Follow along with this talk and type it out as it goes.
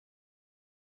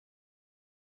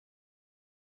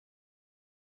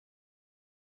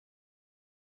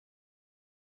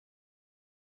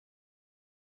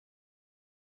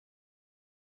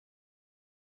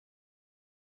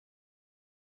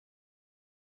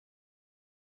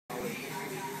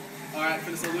Alright,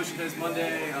 for the solution, today's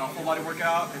Monday, full body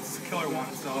workout. It's a killer one.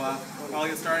 So I'll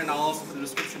get started and I'll also put in the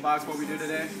description box what we do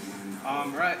today.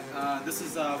 This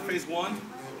is phase one.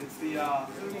 It's the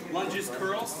lunges,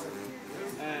 curls.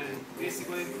 And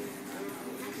basically, you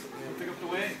pick up the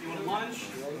weight, you want to lunge,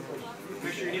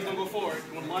 make sure your knees don't go forward.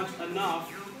 You want to lunge enough,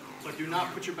 but do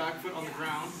not put your back foot on the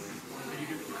ground. And you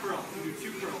do curl, you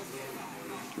do 2 curls.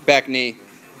 Back knee.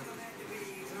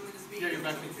 Yeah, your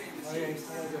back knee.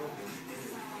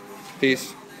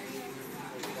 Peace.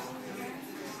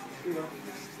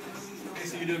 Okay,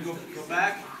 so you do go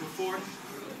back, go forward,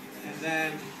 and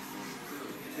then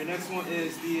your next one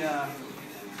is the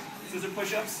scissor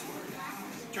push-ups.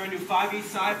 Try and do 5 each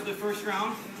side for the first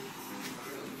round.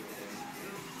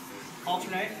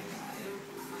 Alternate.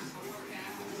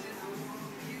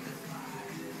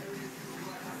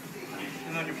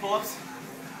 And then your pull-ups.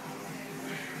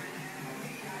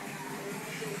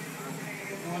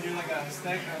 You want to do like a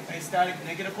static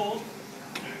negative hold.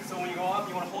 So when you go up,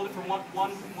 you want to hold it for one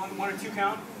or 2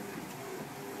 count.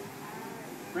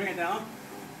 Bring it down.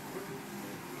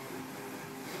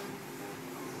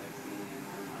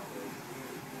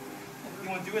 You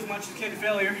want to do as much as you can to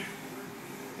failure.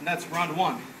 And that's round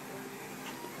 1.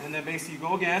 And then basically you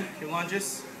go again, your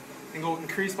lunges, and go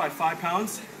increase by 5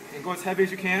 pounds. And go as heavy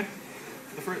as you can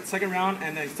for the second round,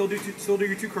 and then still do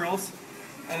your 2 curls.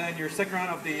 And then your second round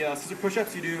of the scissor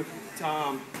push-ups, you do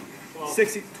 12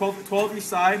 each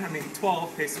side.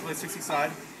 12 basically, 6 each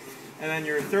side. And then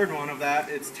your third one of that,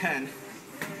 it's 10.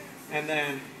 And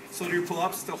then still do your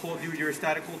pull-ups, still do your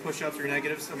static hold push-ups or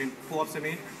negatives. Pull-ups.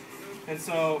 And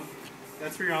so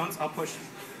that's 3 rounds. I'll post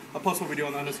what we do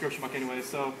on the description box anyway.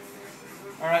 So,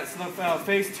 all right. So the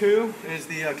phase 2 is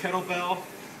the kettlebell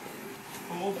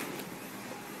hold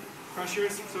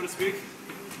pressures, so to speak.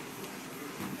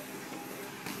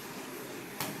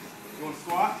 You want to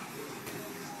squat.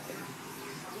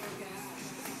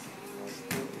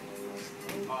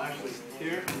 Oh, actually,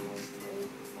 here.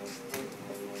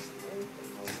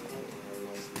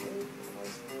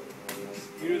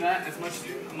 You do that as much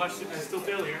as still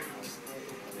failure.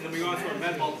 And then we go on to our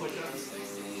med ball push-ups.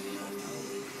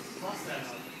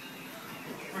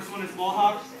 First one is ball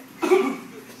hop. You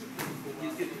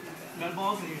get med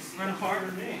balls and you spread apart.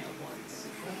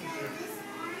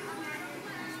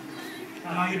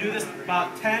 Now you do this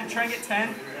about 10, try and get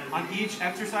 10 on each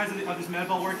exercise of this med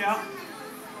ball workout.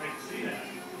 I can see that.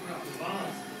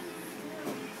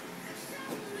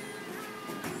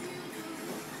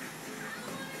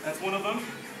 That's one of them.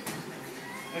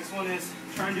 Next one is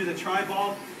try and do the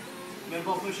tri-ball med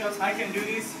ball push-ups. I can't do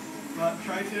these, but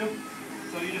try to.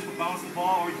 So you just bounce the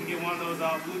ball, or you can get one of those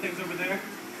blue things over there.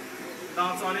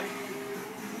 Bounce on it.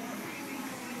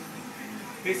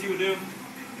 Basically, you do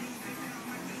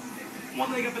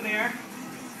 1 leg up in the air,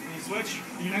 and you switch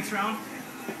in your next round.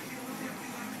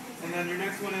 And then your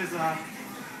next one is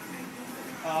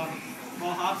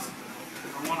ball hops,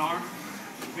 or 1 arm.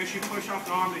 Make sure you push off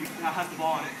the arm that has the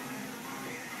ball on it.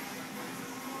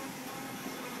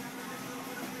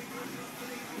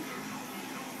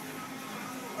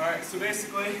 Alright, so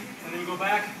basically, and then you go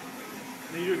back,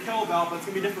 and then you do a kettlebell, but it's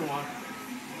going to be a different one.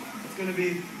 It's going to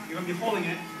be, you're going to be holding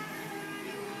it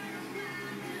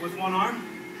with 1 arm.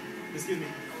 Excuse me,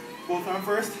 both arm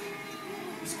first.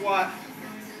 You squat,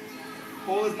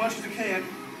 hold as much as you can,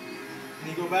 and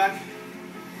you go back,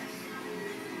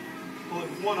 hold it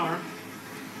with 1 arm,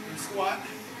 and you squat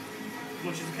as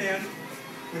much as you can,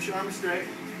 push your arm is straight,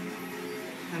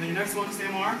 and then your next one,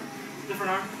 same arm, different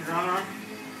arm, your other arm,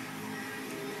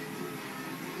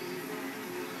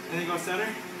 and then you go center,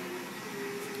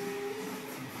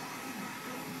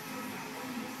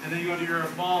 and then you go to your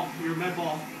med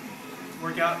ball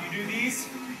workout. You do these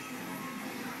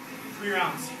 3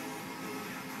 rounds,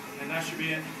 and that should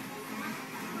be it.